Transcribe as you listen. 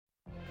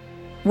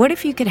What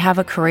if you could have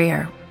a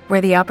career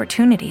where the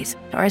opportunities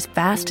are as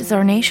vast as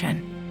our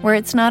nation, where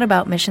it's not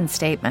about mission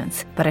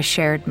statements, but a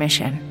shared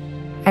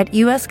mission? At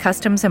U.S.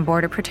 Customs and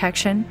Border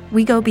Protection,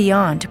 we go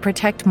beyond to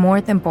protect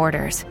more than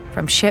borders.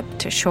 From ship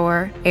to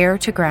shore, air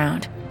to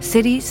ground,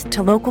 cities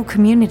to local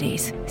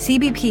communities,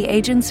 CBP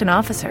agents and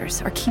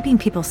officers are keeping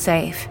people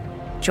safe.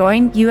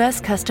 Join U.S.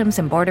 Customs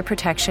and Border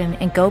Protection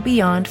and go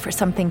beyond for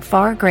something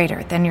far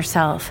greater than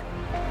yourself.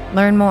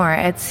 Learn more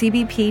at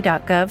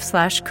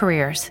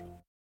cbp.gov/careers.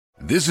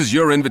 This is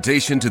your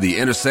invitation to the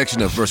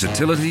intersection of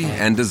versatility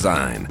and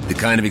design. The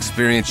kind of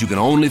experience you can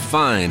only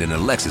find in a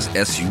Lexus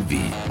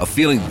SUV. A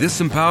feeling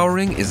this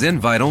empowering is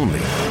invite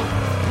only.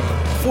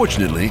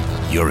 Fortunately,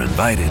 you're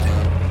invited.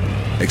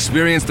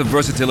 Experience the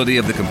versatility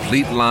of the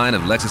complete line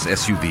of Lexus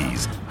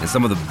SUVs and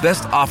some of the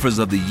best offers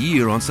of the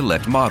year on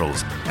select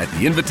models at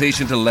the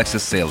Invitation to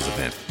Lexus sales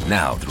event,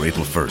 now through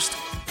April 1st.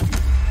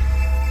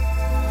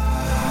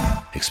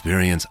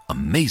 Experience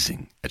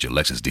amazing at your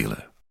Lexus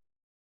dealer.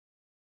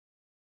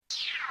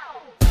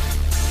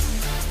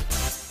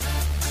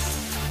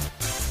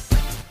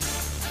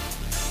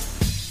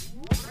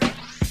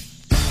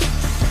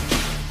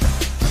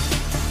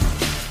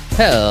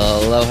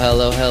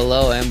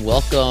 Hello, and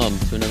welcome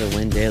to another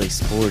Win Daily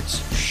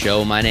Sports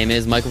Show. My name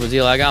is Michael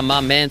Brazil. I got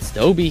my man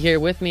Stoby here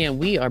with me, and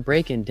we are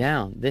breaking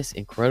down this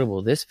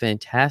incredible, this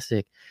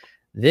fantastic,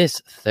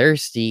 this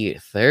thirsty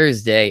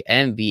Thursday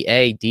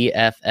NBA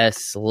DFS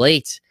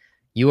slate.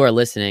 You are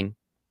listening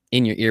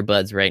in your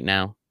earbuds right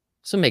now,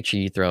 so make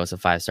sure you throw us a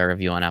 5-star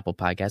review on Apple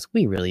Podcasts.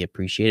 We really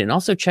appreciate it. And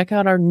also check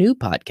out our new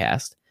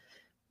podcast,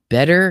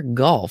 Better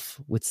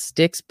Golf, with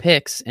Sticks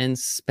Picks and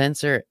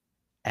Spencer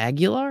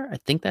Aguilar. I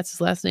think that's his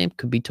last name.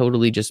 Could be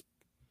totally just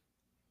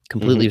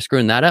completely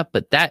screwing that up,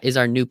 but that is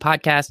our new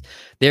podcast.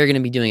 They're going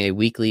to be doing a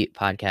weekly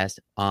podcast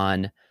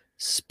on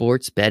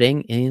sports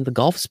betting in the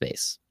golf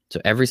space. So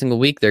every single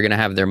week, they're going to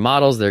have their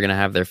models. They're going to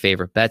have their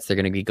favorite bets. They're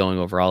going to be going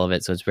over all of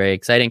it. So it's very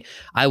exciting.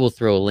 I will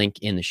throw a link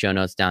in the show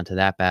notes down to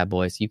that bad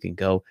boy, so you can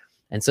go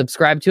and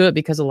subscribe to it,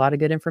 because a lot of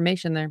good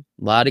information there.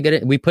 A lot of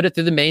good. We put it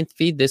through the main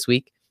feed this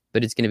week,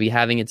 but it's going to be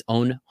having its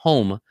own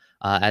home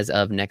as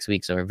of next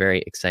week. So we're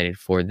very excited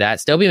for that.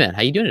 Stoby, man,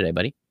 how you doing today,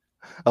 buddy?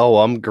 Oh,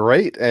 I'm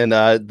great. And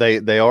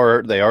they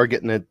are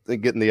getting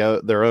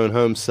their own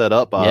home set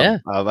up.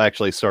 I've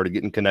actually started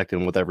getting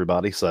connected with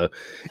everybody. So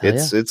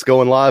it's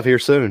going live here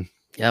soon.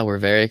 Yeah, we're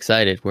very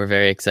excited.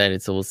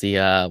 So we'll see.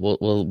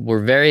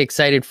 We're very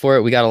excited for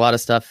it. We got a lot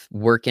of stuff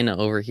working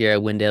over here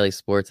at Win Daily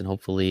Sports, and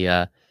hopefully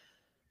I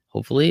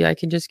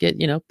can just get,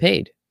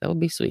 paid. That would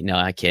be sweet. No,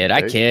 I kid.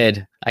 I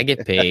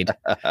get paid.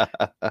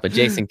 But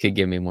Jason could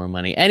give me more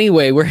money.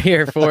 Anyway, we're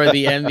here for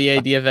the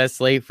NBA DFS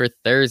slate for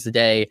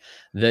Thursday,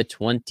 the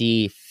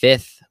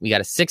 25th. We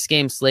got a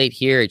 6-game slate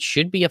here. It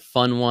should be a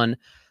fun one.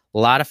 A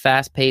lot of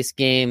fast-paced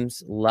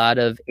games, a lot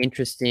of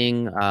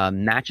interesting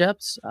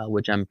matchups,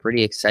 which I'm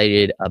pretty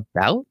excited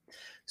about.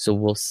 So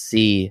we'll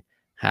see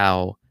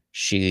how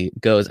she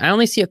goes. I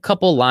only see a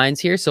couple lines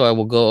here, so I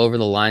will go over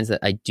the lines that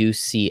I do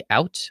see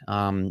out.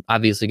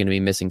 Obviously going to be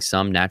missing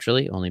some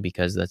naturally, only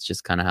because that's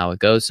just kind of how it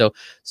goes. So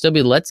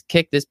Stoby, let's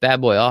kick this bad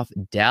boy off.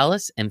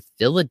 Dallas and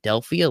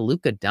Philadelphia.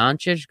 Luka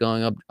Doncic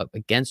going up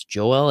against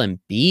Joel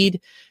Embiid.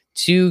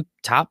 2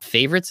 top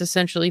favorites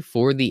essentially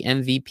for the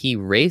MVP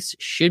race.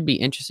 Should be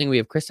interesting. We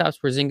have Kristaps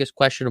Porzingis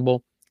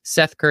questionable,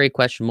 Seth Curry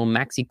questionable,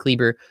 Maxi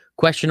Kleber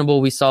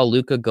questionable. We saw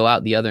Luka go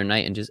out the other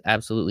night and just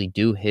absolutely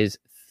do his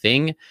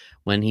thing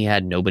when he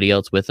had nobody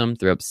else with him.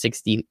 Threw up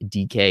 60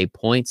 DK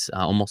points,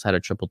 almost had a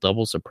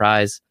triple-double.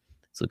 Surprise.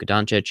 It's Luka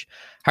Doncic.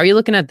 How are you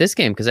looking at this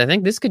game? Because I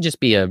think this could just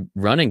be a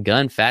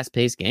run-and-gun,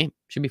 fast-paced game.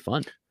 Should be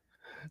fun.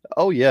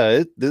 Oh,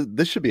 yeah.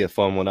 This should be a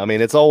fun one. I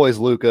mean, it's always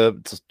Luka.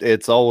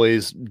 It's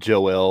always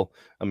Joel.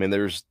 I mean,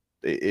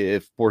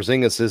 if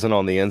Porzingis isn't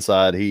on the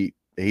inside,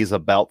 he's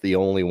about the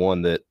only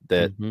one that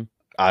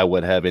I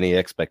would have any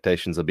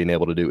expectations of being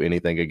able to do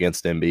anything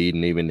against Embiid,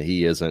 and even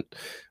he isn't,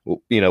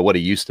 what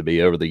he used to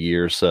be over the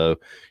years. So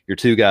your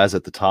 2 guys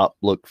at the top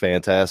look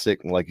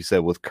fantastic. And like you said,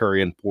 with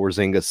Curry and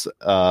Porzingis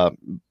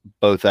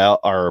both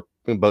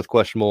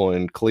questionable,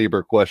 and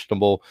Kleber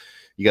questionable,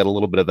 you got a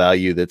little bit of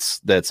value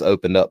that's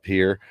opened up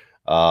here.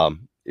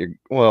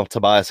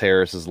 Tobias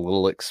Harris is a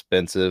little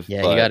expensive.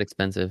 Yeah, he got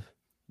expensive.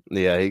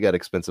 Yeah, he got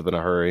expensive in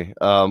a hurry.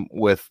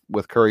 With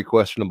Curry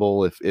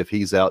questionable, if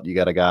he's out, you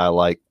got a guy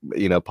like,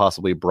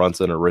 possibly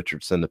Brunson or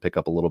Richardson to pick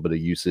up a little bit of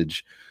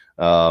usage.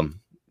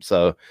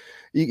 So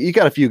you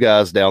got a few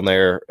guys down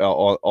there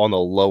on the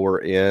lower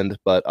end,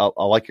 but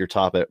I like your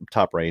top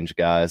range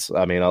guys.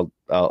 I mean, I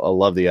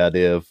love the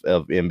idea of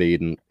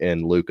Embiid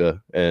and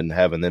Luka and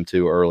having them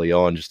 2 early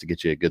on just to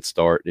get you a good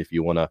start if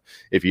you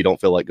don't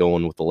feel like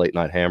going with the late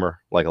night hammer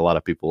like a lot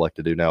of people like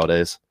to do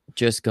nowadays.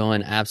 Just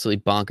going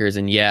absolutely bonkers.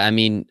 And yeah, I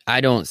mean, I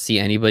don't see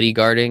anybody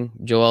guarding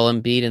Joel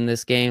Embiid in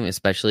this game,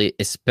 especially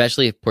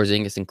if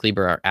Porzingis and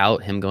Kleber are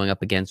out. Him going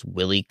up against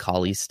Willie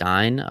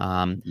Cauley-Stein.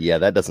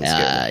 That doesn't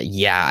scare me.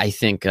 Yeah, I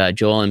think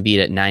Joel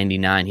Embiid at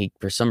 99. He,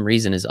 for some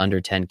reason, is under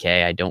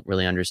 10K. I don't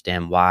really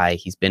understand why.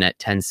 He's been at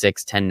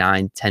 10.6,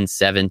 10.9,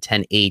 10.7,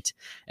 10.8,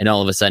 and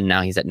all of a sudden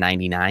now he's at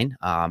 99.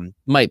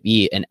 Might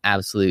be an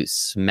absolute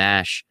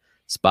smash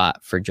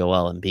spot for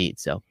Joel Embiid.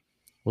 So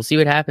we'll see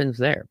what happens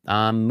there.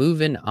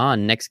 Moving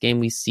on. Next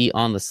game we see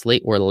on the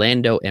slate,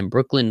 Orlando and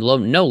Brooklyn.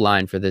 No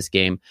line for this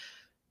game.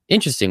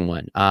 Interesting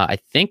one. I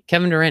think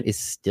Kevin Durant is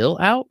still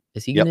out.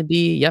 Is he going to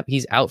be? Yep,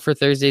 he's out for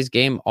Thursday's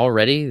game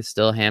already. It's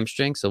still a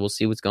hamstring, so we'll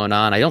see what's going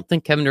on. I don't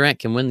think Kevin Durant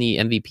can win the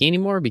MVP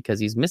anymore because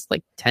he's missed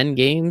like 10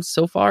 games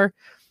so far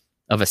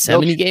of a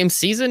 70-game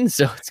season.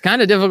 So it's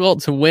kind of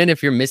difficult to win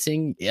if you're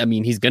missing. I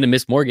mean, he's going to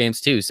miss more games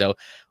too. So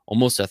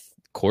almost a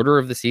quarter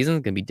of the season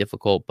is going to be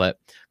difficult. But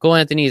Cole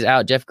Anthony is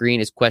out. Jeff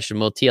Green is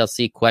questionable.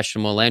 TLC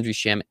questionable. Landry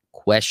Shamet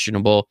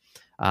questionable.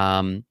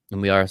 And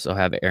we also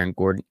have Aaron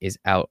Gordon is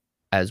out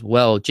as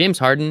well. James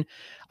Harden,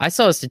 I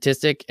saw a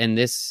statistic and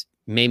this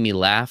made me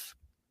laugh.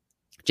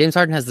 James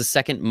Harden has the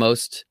second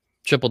most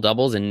triple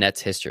doubles in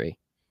Nets history,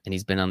 and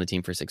he's been on the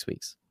team for 6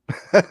 weeks.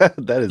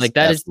 That is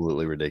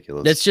absolutely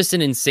ridiculous. That's just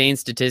an insane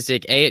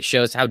statistic. It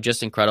shows how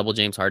just incredible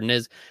James Harden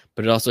is,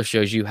 but it also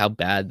shows you how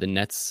bad the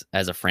Nets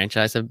as a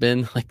franchise have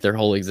been, like their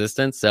whole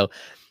existence. So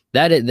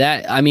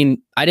I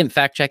mean, I didn't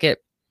fact check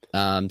it.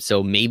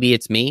 So maybe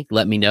it's me.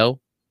 Let me know.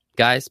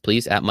 Guys,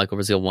 please, at Michael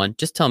Brazil 1.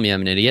 Just tell me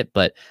I'm an idiot,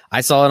 but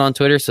I saw it on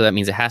Twitter, so that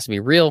means it has to be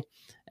real.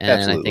 And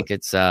absolutely. I think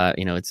it's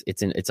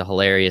it's a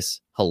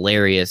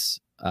hilarious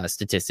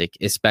statistic,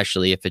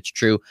 especially if it's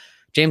true.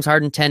 James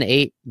Harden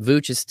 10.8,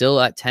 Vooch is still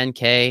at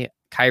 10K,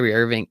 Kyrie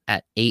Irving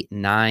at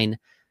 8.9. A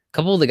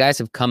couple of the guys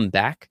have come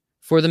back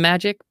for the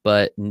Magic,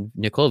 but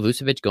Nikola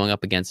Vucevic going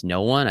up against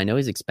no one. I know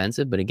he's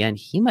expensive, but again,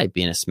 he might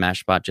be in a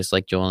smash spot just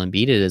like Joel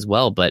Embiid is as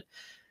well. But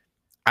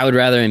I would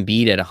rather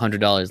Embiid at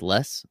 $100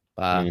 less.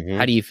 How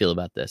do you feel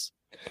about this?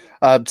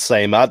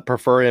 Same. I'd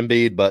prefer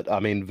Embiid, but I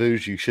mean,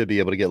 Vooch, you should be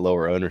able to get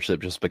lower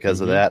ownership just because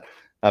of that.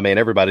 I mean,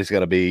 everybody's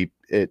going to be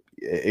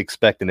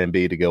expecting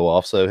Embiid to go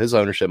off, so his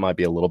ownership might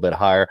be a little bit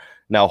higher.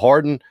 Now,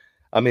 Harden,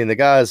 I mean, the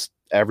guy's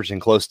averaging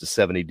close to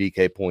 70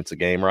 DK points a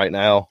game right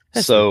now.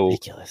 That's so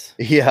ridiculous.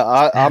 Yeah,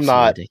 I'm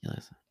not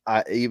ridiculous.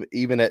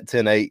 Even at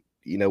 10.8,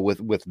 you know,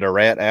 with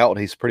Durant out,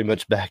 he's pretty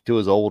much back to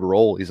his old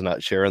role. He's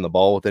not sharing the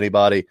ball with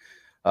anybody.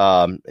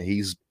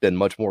 He's been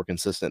much more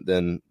consistent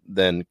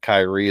than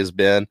Kyrie has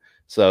been.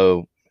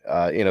 So,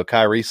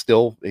 Kyrie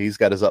he's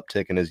got his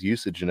uptick in his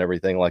usage and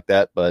everything like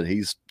that, but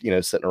he's,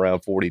 sitting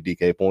around 40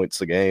 DK points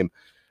a game.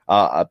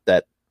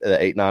 That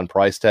 8-9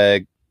 price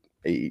tag,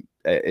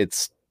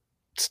 it's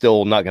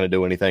still not going to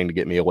do anything to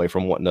get me away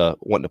from wanting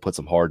to put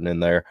some Harden in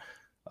there.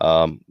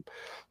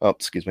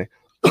 Excuse me.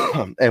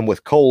 And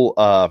with Cole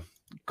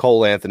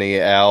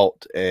Anthony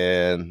out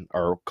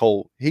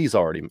he's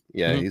already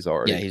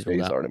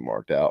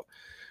marked out.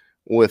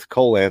 With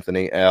Cole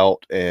Anthony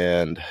out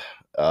and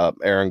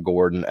Aaron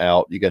Gordon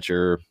out, you got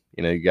you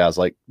guys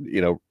like,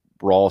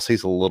 Ross,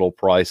 he's a little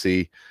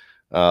pricey.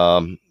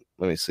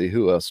 Let me see,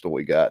 who else do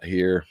we got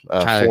here?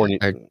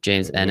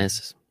 James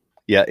Ennis.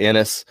 Yeah,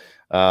 Ennis.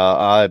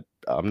 I'm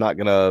not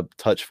gonna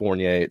touch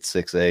Fournier at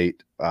 6'8".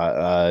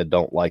 I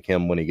don't like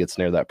him when he gets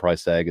near that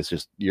price tag. It's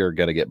just you're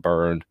gonna get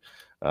burned.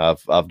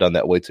 I've done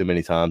that way too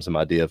many times in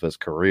my DFS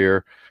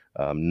career.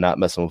 Not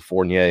messing with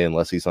Fournier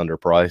unless he's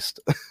underpriced.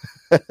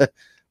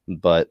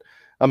 But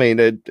I mean,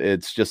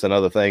 it's just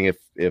another thing.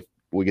 If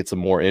we get some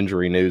more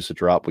injury news to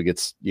drop, we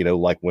get,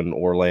 like when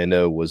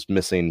Orlando was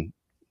missing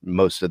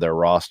most of their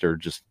roster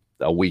just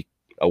a week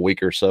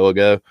or so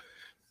ago,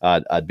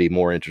 I'd be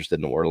more interested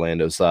in the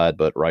Orlando side.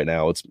 But right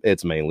now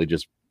it's mainly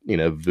just,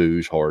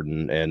 Vooch,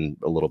 Harden, and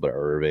a little bit of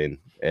Irving,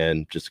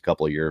 and just a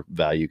couple of your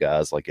value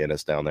guys like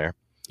Ennis down there.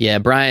 Yeah,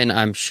 Brian,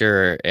 I'm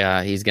sure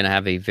he's going to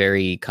have a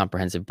very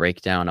comprehensive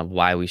breakdown of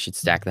why we should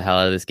stack the hell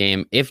out of this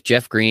game. If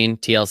Jeff Green,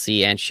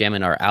 TLC, and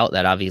Shaman are out,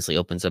 that obviously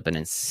opens up an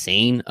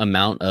insane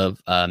amount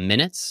of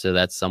minutes. So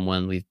that's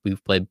someone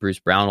we've played Bruce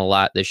Brown a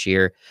lot this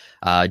year.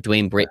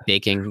 Dwayne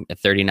Bacon at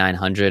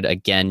 3,900.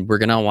 Again, we're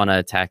going to want to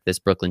attack this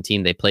Brooklyn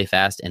team. They play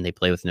fast and they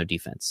play with no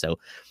defense. So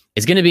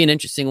it's going to be an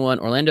interesting one.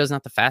 Orlando's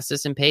not the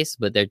fastest in pace,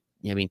 but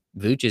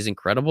Vooch is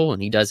incredible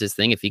and he does his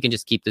thing. If he can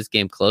just keep this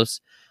game close,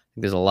 I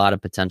think there's a lot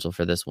of potential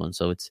for this one.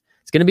 So it's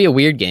going to be a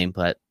weird game,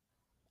 but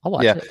I'll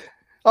watch it.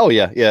 Oh,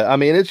 yeah. Yeah. I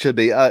mean, it should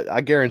be. I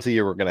guarantee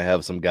you we're going to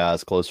have some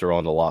guys closer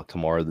on the lock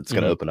tomorrow that's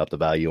going to open up the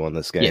value on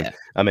this game. Yeah.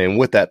 I mean,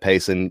 with that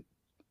pacing,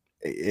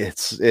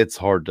 it's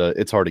hard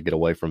to get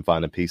away from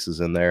finding pieces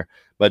in there.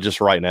 But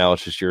just right now,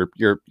 it's just your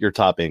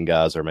top end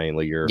guys are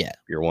mainly your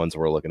ones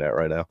we're looking at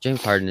right now.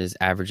 James Harden is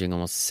averaging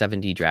almost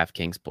 70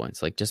 DraftKings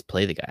points. Like, just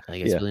play the guy.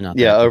 Like, it's really not.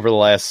 Yeah, over the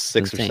last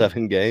 6 or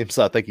 7 games,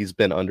 I think he's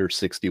been under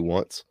 60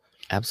 once.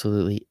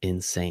 Absolutely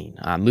insane.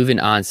 Moving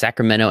on,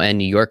 Sacramento and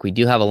New York. We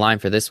do have a line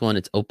for this one.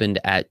 It's opened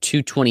at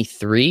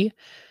 223,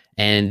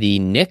 and the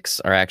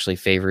Knicks are actually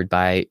favored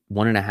by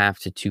 1.5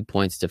 to 2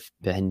 points,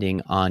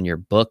 depending on your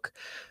book.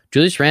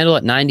 Julius Randle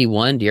at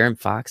 91, De'Aaron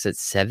Fox at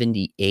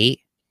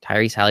 78,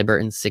 Tyrese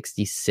Halliburton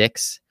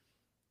 66.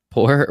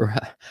 Poor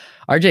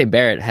RJ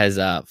Barrett has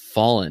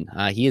fallen.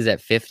 He is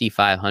at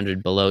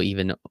 5,500, below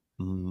even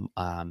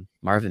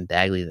Marvin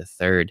Bagley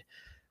III.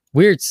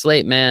 Weird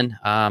slate, man.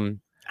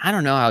 I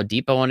don't know how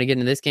deep I want to get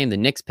into this game. The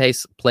Knicks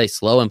play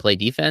slow and play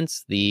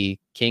defense. The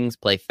Kings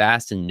play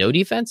fast and no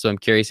defense. So I'm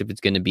curious if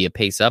it's going to be a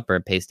pace up or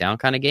a pace down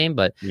kind of game.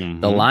 But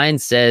the line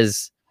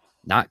says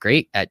not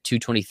great at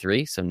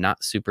 223. So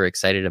not super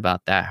excited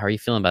about that. How are you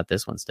feeling about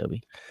this one,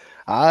 Stobie?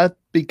 I'd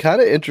be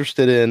kind of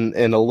interested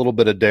in a little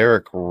bit of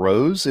Derrick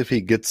Rose if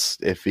he gets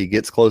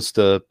close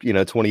to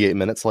 28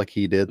 minutes like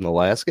he did in the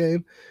last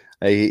game.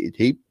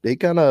 He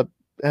kind of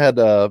had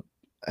a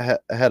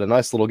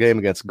nice little game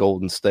against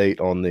Golden State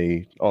on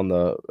the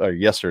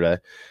yesterday.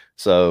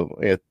 So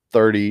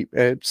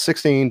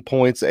 16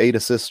 points, 8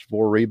 assists,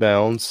 4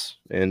 rebounds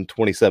in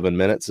 27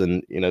 minutes,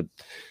 and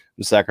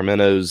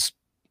Sacramento's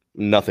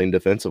nothing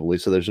defensively,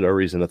 so there's no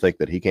reason to think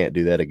that he can't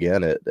do that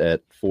again at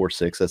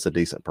 4.6. That's a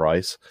decent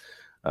price.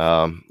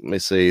 Let me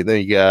see.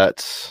 Then you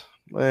got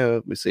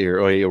let me see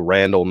here.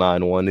 Randall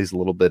 9-1. He's a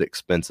little bit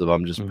expensive.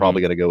 I'm just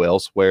probably going to go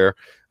elsewhere.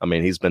 I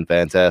mean, he's been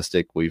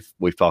fantastic. We've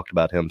talked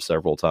about him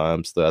several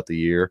times throughout the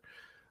year.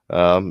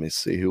 Let me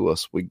see who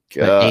else we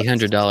got.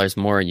 $800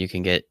 more, you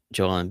can get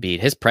Joel Embiid.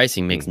 His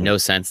pricing makes no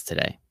sense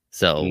today,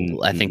 so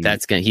I think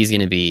he's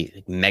going to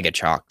be mega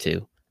chalk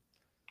too.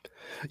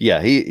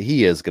 Yeah,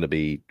 he is going to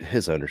be,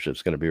 his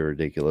ownership's going to be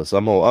ridiculous.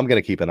 I'm going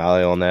to keep an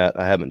eye on that.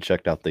 I haven't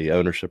checked out the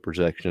ownership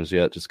projections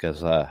yet, just because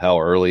how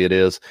early it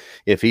is.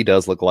 If he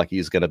does look like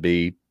he's going to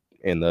be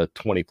in the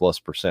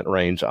 20+%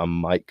 range, I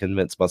might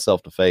convince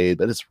myself to fade,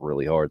 but it's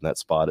really hard in that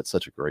spot. It's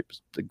such a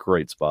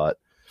great spot.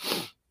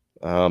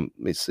 Let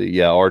me see.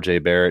 Yeah,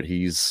 RJ Barrett,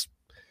 he's,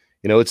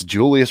 it's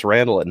Julius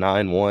Randle at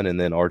 9-1, and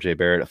then RJ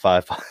Barrett at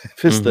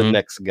 5-5 is the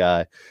next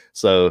guy.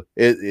 So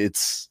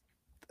it's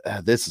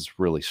this is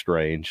really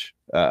strange.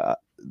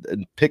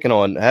 Picking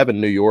on having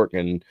New York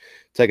and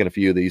taking a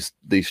few of these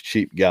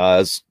cheap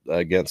guys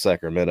against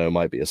Sacramento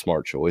might be a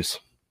smart choice.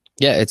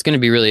 Yeah, it's going to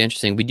be really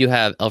interesting. We do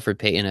have Elfrid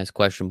Payton as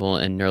questionable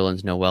and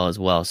Nerlens Noel as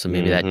well. So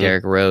maybe that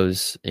Derrick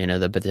Rose,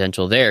 the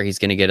potential there, he's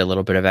going to get a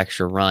little bit of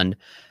extra run.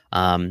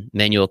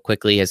 Manuel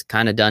quickly has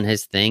kind of done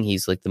his thing.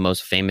 He's like the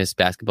most famous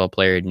basketball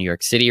player in New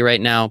York City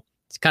right now.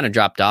 He's kind of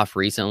dropped off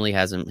recently,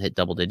 hasn't hit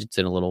double digits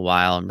in a little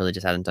while, and really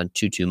just hasn't done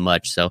too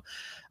much. So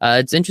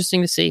it's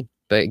interesting to see.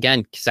 But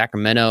again,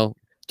 Sacramento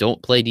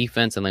don't play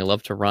defense and they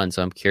love to run.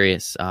 So I'm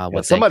curious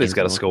what somebody's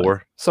got to score.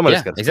 Like.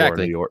 Somebody's got to score in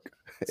New York.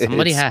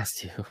 Somebody has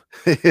to.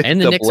 And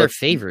the Knicks are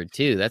favored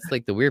too. That's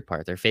like the weird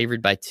part. They're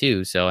favored by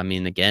 2. So I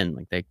mean, again,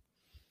 like they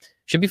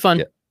should be fun.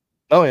 Yeah.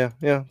 Oh yeah.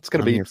 It's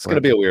gonna be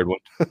a weird one.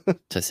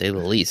 To say the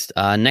least.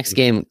 Next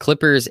game,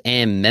 Clippers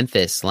and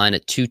Memphis, line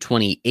at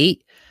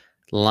 228.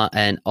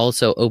 And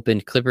also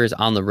opened Clippers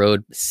on the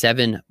road,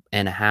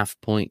 7.5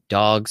 point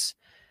dogs.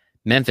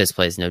 Memphis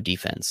plays no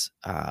defense.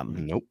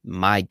 Nope.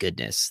 My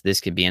goodness,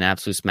 this could be an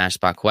absolute smash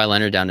spot. Kawhi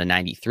Leonard down to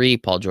 93,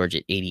 Paul George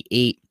at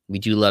 88. We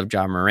do love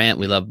Ja Morant.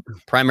 We love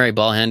primary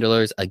ball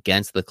handlers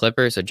against the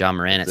Clippers. So Ja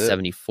Morant at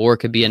 74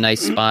 could be a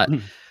nice spot.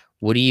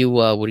 What are you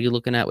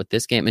looking at with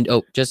this game? And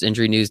just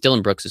injury news: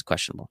 Dylan Brooks is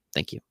questionable.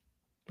 Thank you.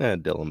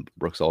 Dylan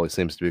Brooks always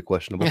seems to be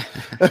questionable.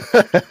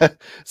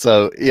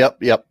 So yep.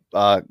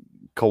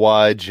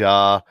 Kawhi,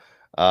 Ja.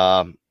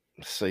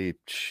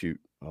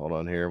 Hold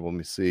on here. Let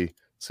me see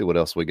what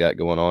else we got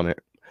going on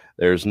here.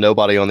 There's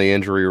nobody on the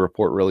injury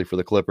report really for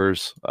the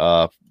Clippers.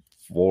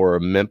 For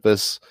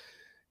Memphis,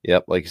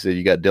 yep, like you said,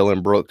 you got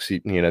Dylan Brooks.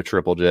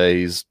 Triple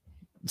J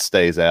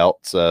stays out.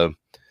 So,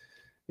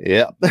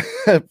 yeah,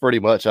 pretty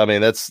much. I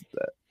mean, that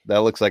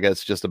looks like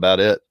that's just about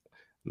it.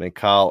 I mean,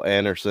 Kyle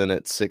Anderson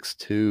at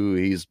 6'2",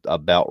 he's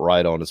about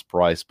right on his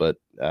price, but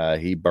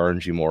he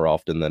burns you more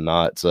often than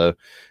not. So,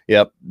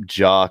 yep,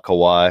 Ja,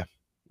 Kawhi,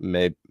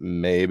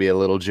 maybe a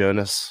little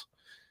Jonas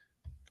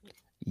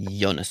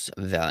Valanciunas.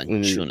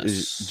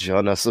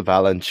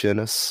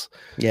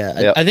 Yeah,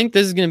 yep. I think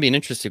this is going to be an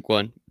interesting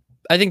one.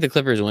 I think the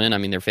Clippers win. I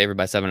mean, they're favored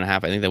by 7.5. I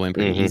think they win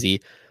pretty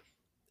easy.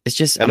 It's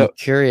just I'm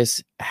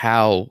curious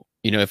how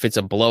if it's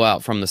a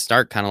blowout from the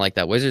start, kind of like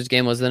that Wizards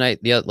game was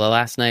the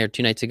last night or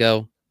 2 nights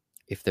ago.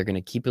 If they're going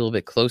to keep it a little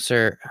bit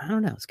closer, I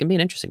don't know. It's going to be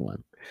an interesting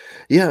one.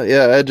 Yeah.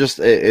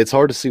 It's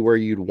hard to see where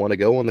you'd want to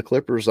go on the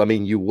Clippers. I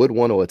mean, you would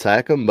want to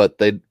attack them, but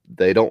they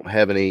don't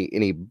have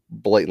any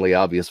blatantly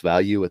obvious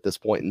value at this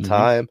point in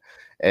time,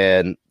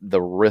 and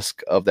the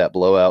risk of that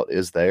blowout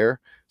is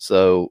there.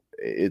 So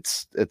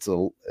it's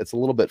a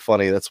little bit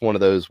funny. That's one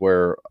of those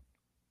where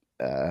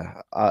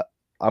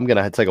I'm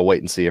going to take a wait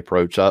and see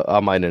approach.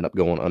 I might end up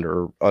going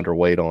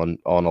underweight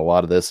on a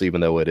lot of this, even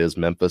though it is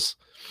Memphis.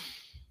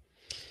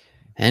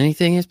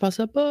 Anything is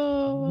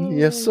possible.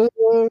 Yes, sir.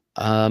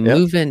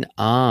 Moving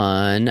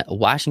on,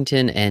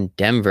 Washington and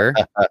Denver.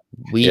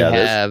 We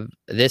have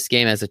this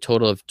game as a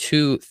total of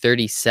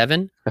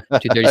 237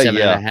 and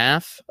a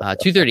half.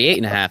 238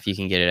 and a half. You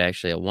can get it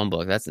actually at one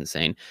book. That's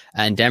insane.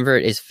 And Denver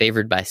is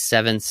favored by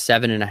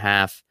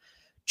 7.5.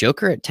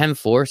 Joker at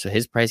 10.4, so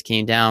his price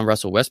came down.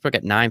 Russell Westbrook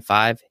at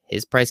 9.5,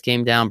 his price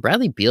came down.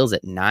 Bradley Beal's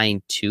at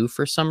 9.2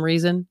 for some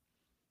reason.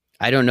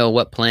 I don't know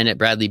what planet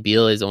Bradley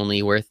Beal is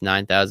only worth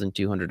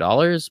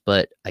 $9,200,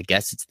 but I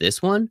guess it's this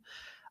one.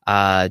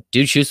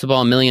 Dude shoots the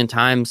ball a million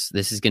times.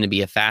 This is going to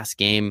be a fast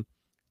game.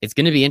 It's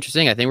going to be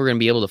interesting. I think we're going to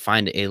be able to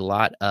find a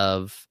lot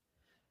of,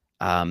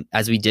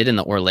 as we did in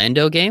the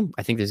Orlando game,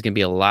 I think there's going to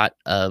be a lot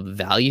of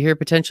value here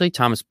potentially.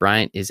 Thomas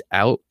Bryant is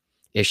out.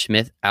 Ish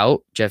Smith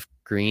out. Jeff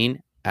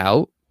Green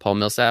out. Paul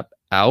Millsap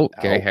out.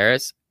 Gary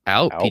Harris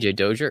out. PJ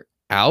Dozier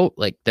out.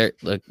 Like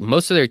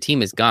most of their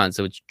team is gone.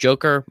 So it's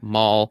Joker,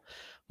 Maul,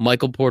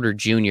 Michael Porter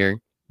Jr.,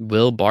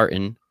 Will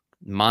Barton,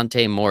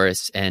 Monte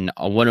Morris, and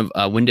one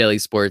of Win Daily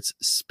Sports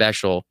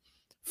special,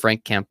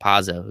 Frank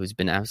Campazzo, who's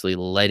been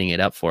absolutely lighting it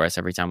up for us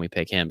every time we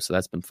pick him. So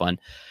that's been fun.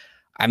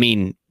 I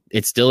mean,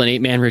 it's still an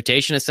 8-man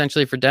rotation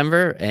essentially for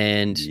Denver,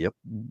 and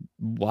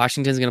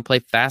Washington's going to play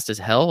fast as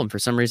hell. And for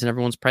some reason,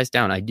 everyone's priced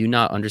down. I do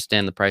not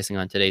understand the pricing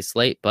on today's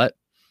slate, but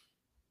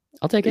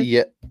I'll take it.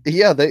 Yeah.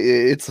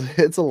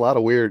 It's a lot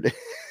of weird.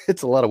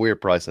 It's a lot of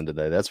weird pricing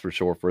today. That's for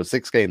sure. For a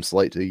 6-game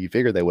slate, too, you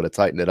figure they would have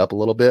tightened it up a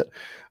little bit.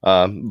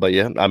 But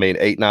yeah, I mean,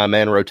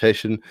 8-9-man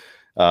rotation.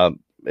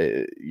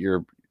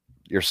 Your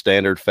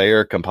standard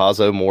fare,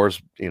 Campazzo,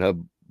 Morris,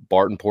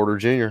 Barton, Porter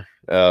Jr.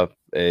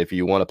 If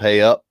you want to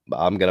pay up,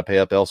 I'm going to pay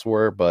up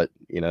elsewhere. But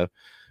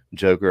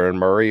Joker and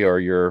Murray are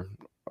your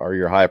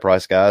high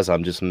price guys.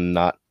 I'm just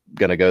not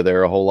going to go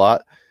there a whole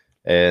lot.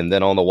 And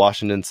then on the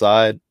Washington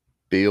side,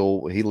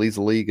 Beal, he leads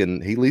the league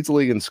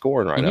in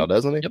scoring right now,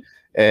 doesn't he? Yep.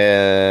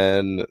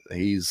 And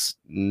he's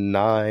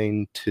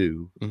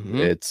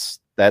 9-2.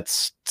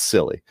 That's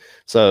silly.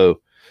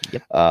 So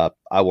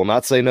I will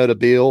not say no to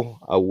Beal.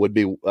 I would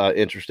be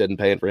interested in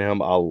paying for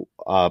him. I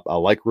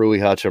like Rui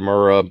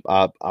Hachimura.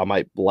 I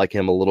might like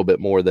him a little bit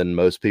more than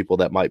most people.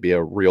 That might be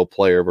a real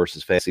player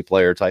versus fantasy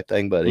player type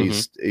thing, but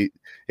he's a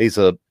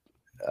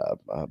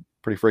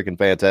pretty freaking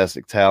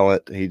fantastic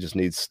talent. He just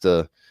needs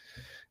to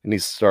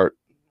start.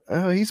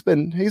 He's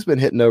been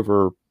hitting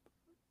over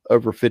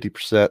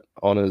 50%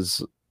 on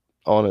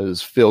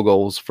his field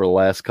goals for the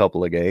last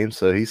couple of games.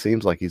 So he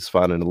seems like he's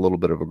finding a little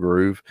bit of a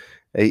groove.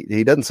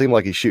 He doesn't seem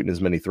like he's shooting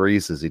as many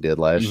threes as he did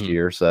last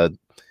year. So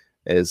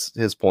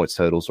his points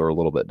totals are a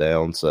little bit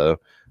down. So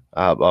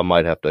I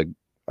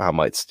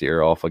might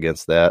steer off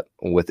against that.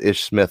 With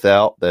Ish Smith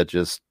out, that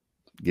just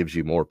gives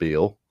you more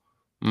Beal.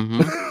 On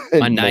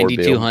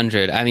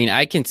 9,200. I mean,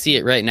 I can see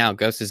it right now.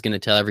 Ghost is going to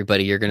tell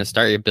everybody you're going to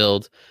start your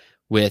build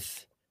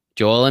with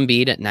Joel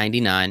Embiid at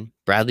 99,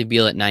 Bradley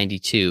Beal at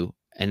 92,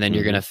 and then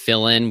you're going to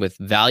fill in with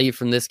value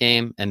from this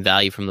game and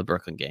value from the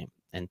Brooklyn game.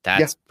 And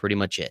that's pretty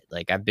much it.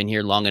 Like, I've been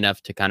here long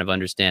enough to kind of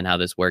understand how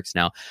this works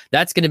now.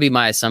 That's going to be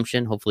my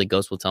assumption. Hopefully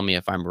Ghost will tell me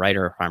if I'm right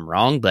or if I'm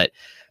wrong, but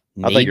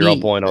maybe, I think you're on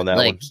point on that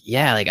one.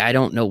 Yeah, I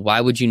don't know. Why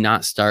would you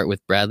not start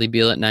with Bradley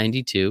Beal at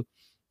 92?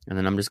 And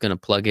then I'm just going to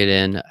plug it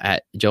in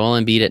at Joel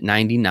Embiid at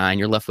 99.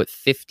 You're left with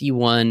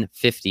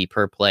 51.50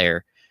 per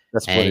player.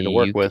 That's plenty to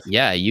work with.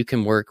 Yeah, you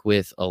can work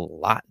with a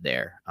lot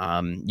there.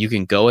 You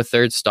can go a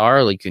third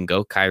star, like you can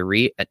go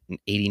Kyrie at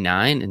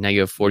 89, and now you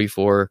have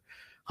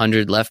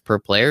 4,400 left per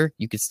player.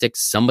 You could stick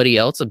somebody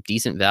else of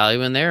decent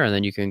value in there, and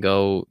then you can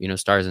go,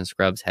 stars and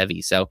scrubs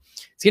heavy. So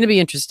it's going to be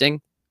interesting.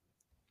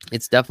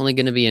 It's definitely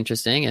going to be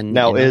interesting. And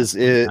now, is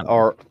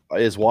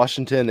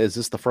Washington? Is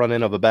this the front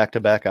end of a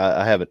back-to-back?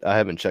 I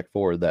haven't checked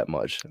forward that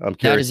much. I'm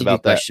curious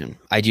about that. Question.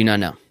 I do not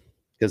know,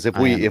 because if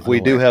we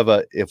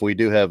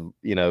do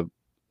have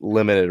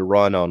limited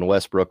run on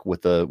Westbrook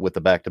with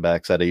the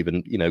back-to-backs, that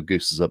even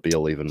gooses up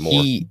Beal even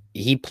more.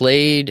 He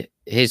played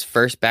his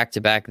first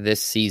back-to-back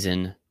this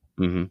season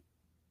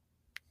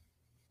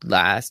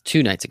last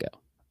 2 nights ago.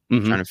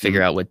 I'm trying to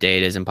figure out what day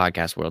it is in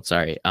podcast world.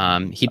 Sorry.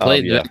 He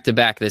played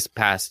back-to-back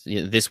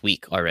this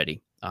week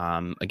already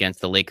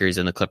against the Lakers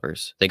and the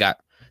Clippers. They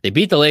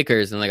beat the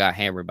Lakers and they got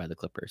hammered by the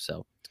Clippers.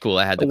 So it's cool.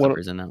 I had the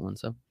Clippers in that one.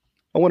 So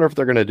I wonder if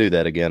they're going to do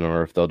that again,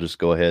 or if they'll just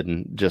go ahead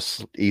and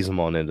just ease them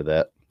on into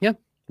that. Yeah.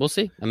 We'll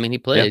see. I mean, he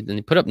played and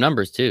he put up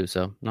numbers too,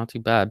 so not too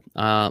bad.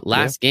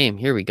 Last game,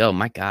 here we go.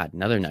 My God,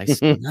 another nice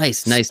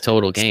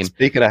total game.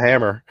 Speaking of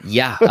hammer,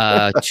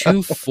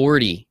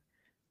 240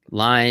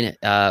 line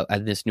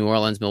at this New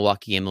Orleans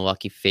Milwaukee game.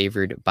 Milwaukee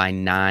favored by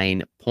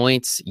 9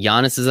 points.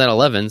 Giannis is at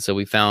 11, so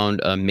we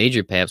found a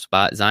major pay up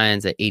spot.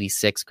 Zion's at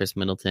 86. Chris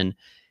Middleton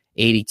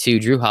 82.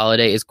 Drew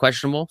Holiday is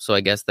questionable, so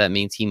I guess that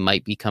means he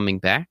might be coming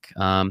back.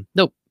 No,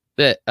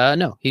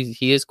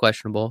 he is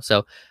questionable.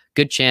 So.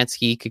 Good chance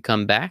he could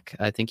come back.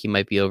 I think he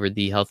might be over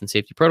the health and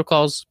safety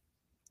protocols.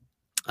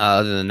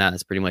 Other than that,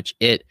 that's pretty much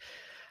it.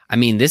 I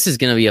mean, this is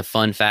going to be a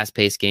fun,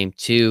 fast-paced game,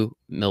 too.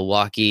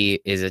 Milwaukee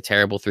is a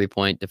terrible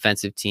three-point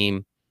defensive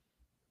team.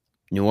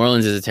 New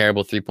Orleans is a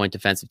terrible three-point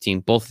defensive team.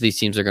 Both of these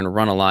teams are going to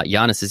run a lot.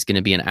 Giannis is going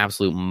to be an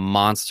absolute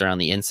monster on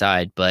the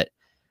inside, but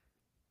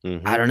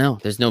I don't know.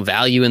 There's no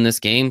value in this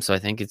game, so I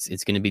think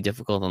it's going to be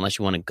difficult unless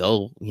you want to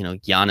go,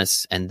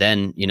 Giannis and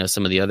then,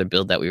 some of the other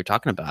build that we were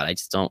talking about.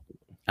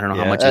 I don't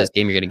know how much of this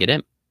game you're going to get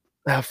in.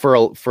 For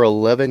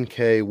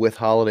 11K with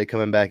Holiday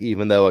coming back,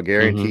 even though I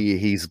guarantee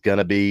he's going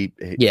to be,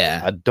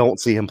 I don't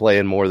see him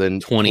playing more than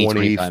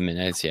 25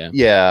 minutes.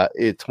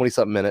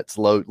 20-something minutes,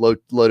 low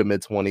to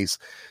mid 20s.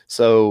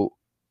 So,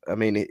 I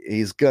mean,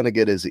 he's going to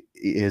get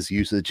his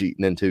usage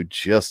eaten into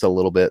just a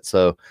little bit.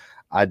 So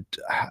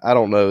I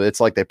don't know. It's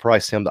like they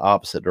priced him the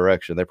opposite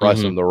direction. They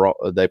priced him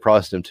they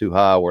priced him too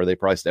high, where they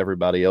priced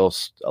everybody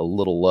else a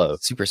little low.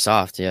 Super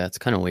soft. Yeah, it's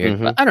kind of weird.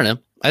 But I don't know.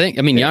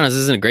 Giannis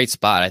is in a great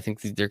spot. I think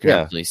they're going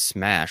to absolutely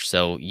smash.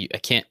 So I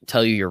can't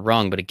tell you you're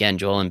wrong. But again,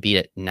 Joel Embiid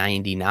at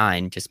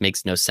 99 just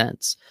makes no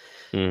sense.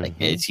 Like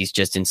he's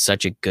just in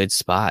such a good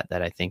spot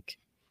that I think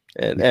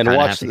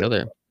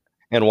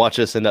and watch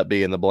this end up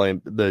being the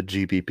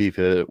GPP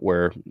pivot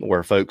where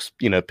folks,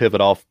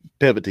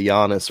 pivot to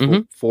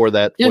Giannis for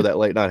that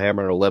late night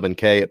hammer at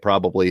 11K at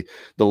probably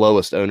the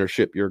lowest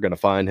ownership you're going to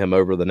find him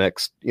over the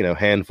next,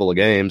 handful of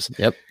games.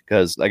 Yep.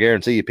 Because I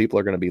guarantee you people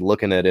are going to be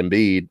looking at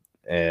Embiid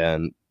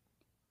and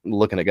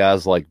looking at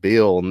guys like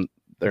Beal, and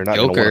they're not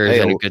going to want to pay.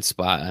 Joker's in a good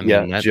spot. I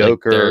mean,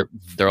 Joker,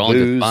 they're all in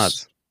good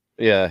spots.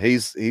 Yeah,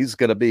 he's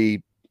going to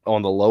be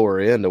on the lower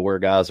end of where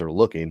guys are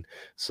looking.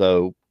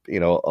 So,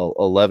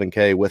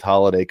 11K with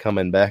Holiday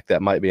coming back,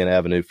 that might be an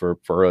avenue for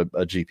a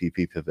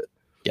GPP pivot.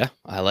 Yeah,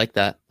 I like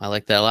that. I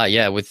like that a lot.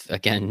 Yeah, with,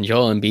 again,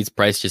 Joel Embiid's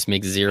price just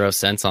makes 0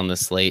 sense on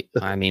this slate.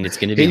 I mean, it's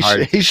going to be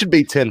hard. He should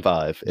be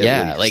 10-5.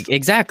 Yeah, like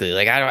exactly.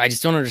 Like I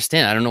just don't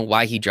understand. I don't know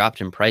why he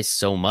dropped in price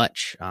so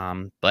much.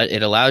 But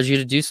it allows you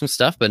to do some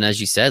stuff. But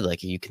as you said,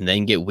 like you can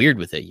then get weird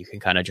with it. You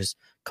can kind of just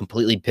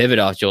completely pivot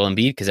off Joel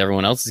Embiid because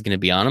everyone else is going to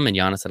be on him, and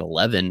Giannis at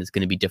 11 is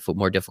going to be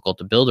more difficult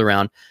to build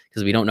around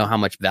because we don't know how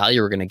much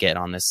value we're going to get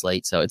on this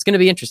slate. So it's going to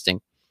be interesting.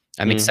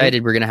 I'm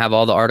excited. We're going to have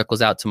all the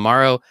articles out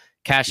tomorrow.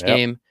 Cash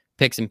game.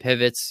 Picks and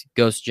pivots,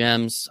 ghost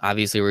gems.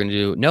 Obviously, we're going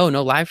to do no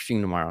live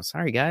stream tomorrow.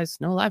 Sorry, guys.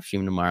 No live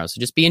stream tomorrow.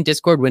 So just be in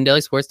Discord,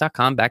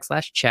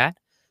 windailysports.com/chat.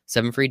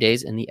 7 free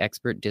days in the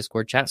expert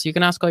Discord chat. So you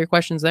can ask all your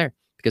questions there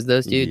because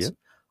those dudes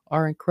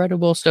are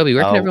incredible. Stoby,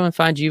 where can everyone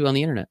find you on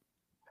the internet?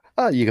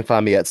 You can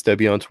find me at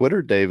Stoby on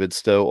Twitter, David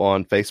Stowe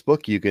on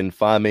Facebook. You can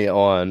find me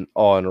on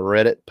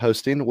Reddit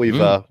posting. We've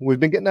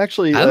been getting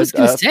actually. I was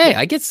going to say,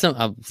 I get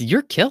some.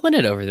 You're killing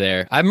it over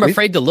there. I'm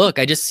afraid to look.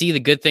 I just see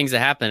the good things that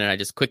happen, and I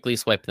just quickly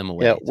swipe them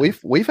away. Yeah,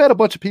 we've had a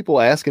bunch of people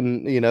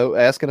asking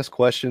us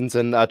questions,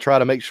 and I try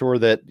to make sure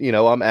that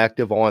I'm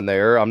active on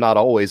there. I'm not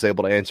always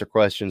able to answer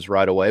questions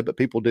right away, but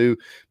people do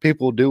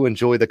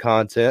enjoy the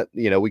content.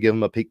 We give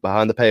them a peek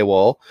behind the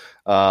paywall.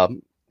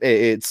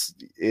 It's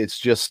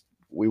just.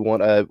 We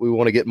want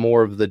to get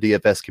more of the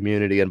DFS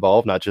community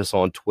involved, not just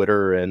on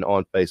Twitter and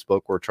on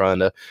Facebook. We're trying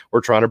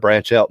to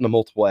branch out into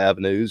multiple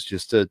avenues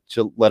just to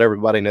let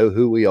everybody know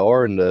who we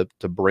are and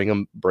to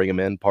bring them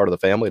in part of the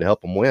family to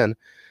help them win.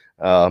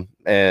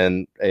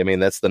 And I mean,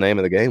 that's the name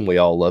of the game. We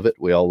all love it.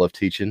 We all love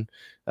teaching.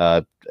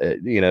 None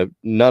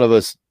of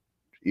us.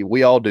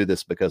 We all do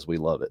this because we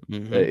love it.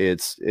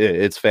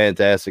 It's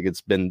fantastic.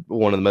 It's been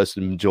one of the most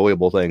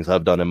enjoyable things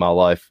I've done in my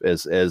life,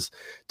 as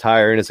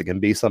tiring as it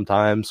can be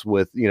sometimes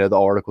with, the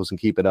articles and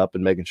keeping up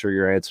and making sure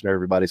you're answering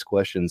everybody's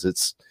questions.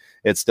 It's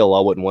still, I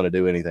wouldn't want to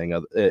do anything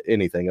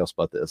else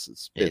but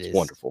this. It's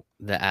wonderful.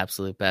 The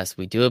absolute best.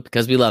 We do it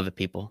because we love it,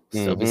 people.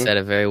 So we said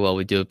it very well.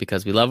 We do it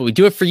because we love it. We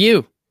do it for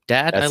you.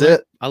 Dad,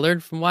 I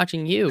learned from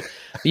watching you.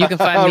 You can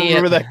find me.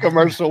 Remember that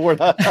commercial?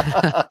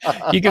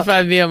 You can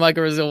find me on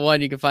Michael Rizzo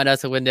 1. You can find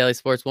us at Win Daily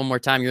Sports. One more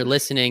time, you're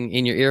listening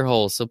in your ear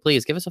holes. So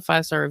please give us a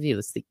 5-star review.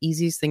 That's the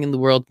easiest thing in the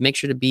world. Make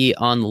sure to be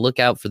on the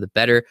lookout for the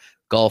Better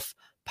Golf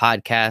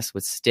podcast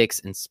with Sticks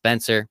and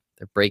Spencer.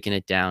 They're breaking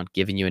it down,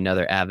 giving you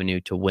another avenue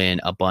to win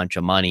a bunch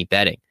of money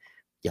betting.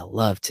 You'll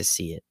love to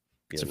see it.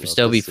 So for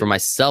Stoby, for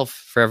myself,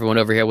 for everyone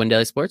over here at Win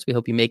Daily Sports, we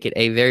hope you make it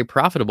a very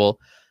profitable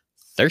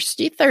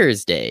Thirsty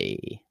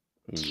Thursday.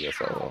 Yes,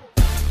 I will.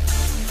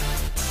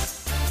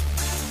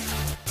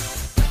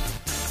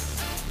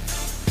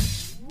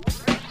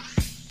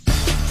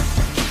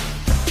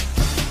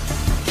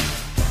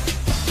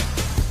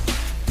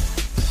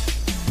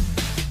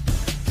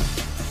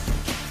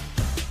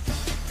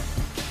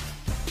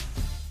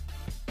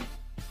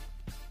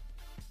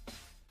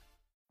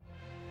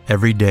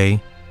 Every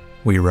day,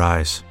 we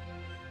rise,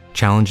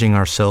 challenging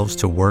ourselves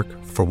to work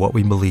for what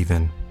we believe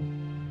in.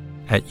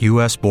 At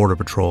U.S. Border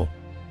Patrol,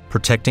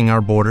 protecting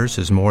our borders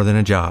is more than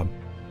a job.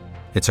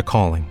 It's a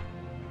calling.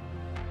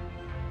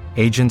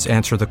 Agents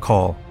answer the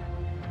call,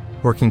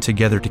 working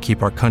together to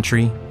keep our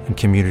country and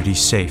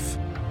communities safe.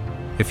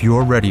 If you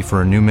are ready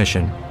for a new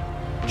mission,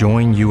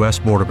 join U.S.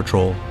 Border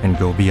Patrol and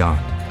go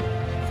beyond.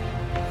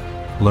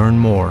 Learn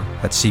more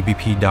at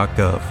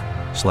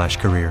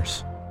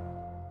cbp.gov/careers.